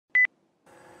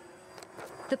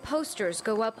The posters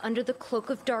go up under the cloak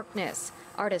of darkness.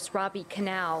 Artist Robbie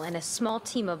Canal and a small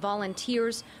team of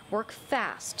volunteers work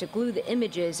fast to glue the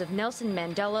images of Nelson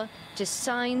Mandela to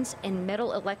signs and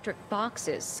metal electric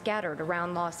boxes scattered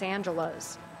around Los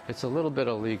Angeles. It's a little bit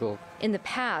illegal. In the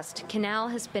past, Canal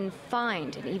has been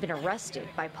fined and even arrested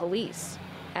by police.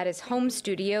 At his home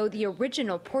studio, the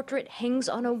original portrait hangs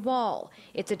on a wall.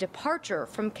 It's a departure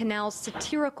from Canal's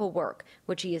satirical work,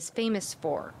 which he is famous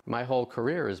for. My whole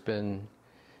career has been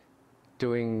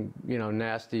doing,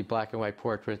 nasty black and white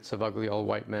portraits of ugly old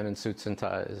white men in suits and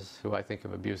ties who I think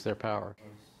have abused their power.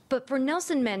 But for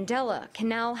Nelson Mandela,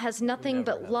 Canal has nothing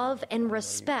but love and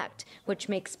respect, which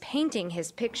makes painting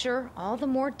his picture all the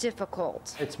more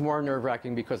difficult. It's more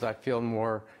nerve-wracking because I feel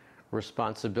more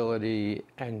responsibility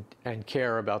and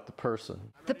care about the person.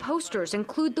 The posters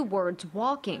include the words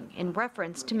walking in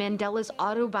reference to Mandela's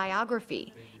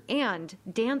autobiography and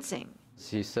dancing.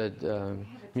 He said,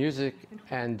 music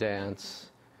and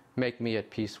dance make me at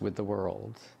peace with the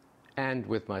world and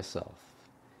with myself.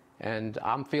 And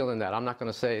I'm feeling that. I'm not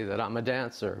going to say that I'm a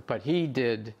dancer, but he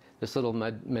did this little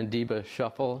Madiba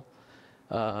shuffle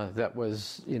that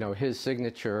was, his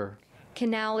signature.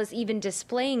 Canal is even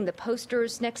displaying the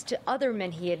posters next to other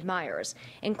men he admires,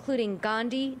 including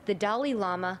Gandhi, the Dalai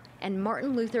Lama, and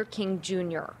Martin Luther King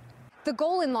Jr. The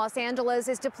goal in Los Angeles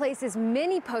is to place as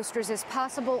many posters as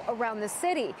possible around the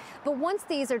city. But once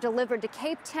these are delivered to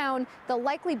Cape Town, they'll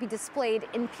likely be displayed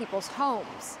in people's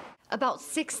homes. About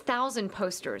 6,000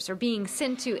 posters are being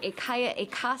sent to Ekaya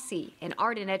Ekasi, an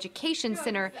art and education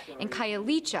center in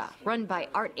Khayelitsha, run by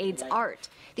Art Aids Art.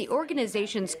 The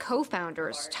organization's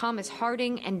co-founders, Thomas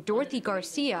Harding and Dorothy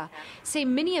Garcia, say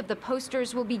many of the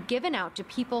posters will be given out to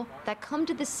people that come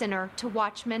to the center to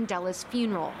watch Mandela's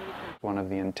funeral. One of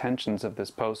the intentions of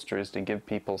this poster is to give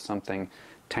people something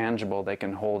tangible they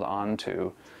can hold on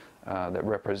to that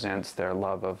represents their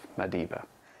love of Madiba.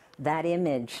 That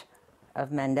image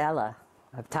of Mandela,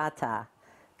 of Tata,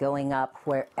 going up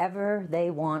wherever they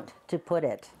want to put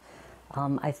it,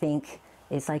 I think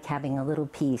is like having a little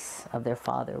piece of their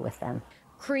father with them.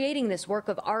 Creating this work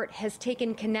of art has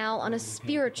taken Canal on a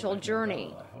spiritual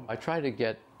journey. I try to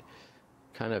get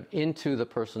kind of into the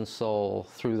person's soul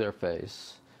through their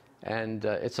face, and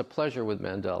it's a pleasure with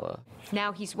Mandela.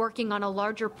 Now he's working on a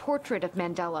larger portrait of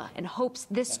Mandela and hopes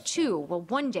this too will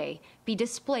one day be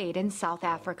displayed in South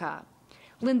Africa.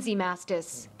 Lindsay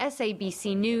Mastis,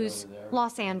 SABC News,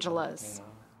 Los Angeles.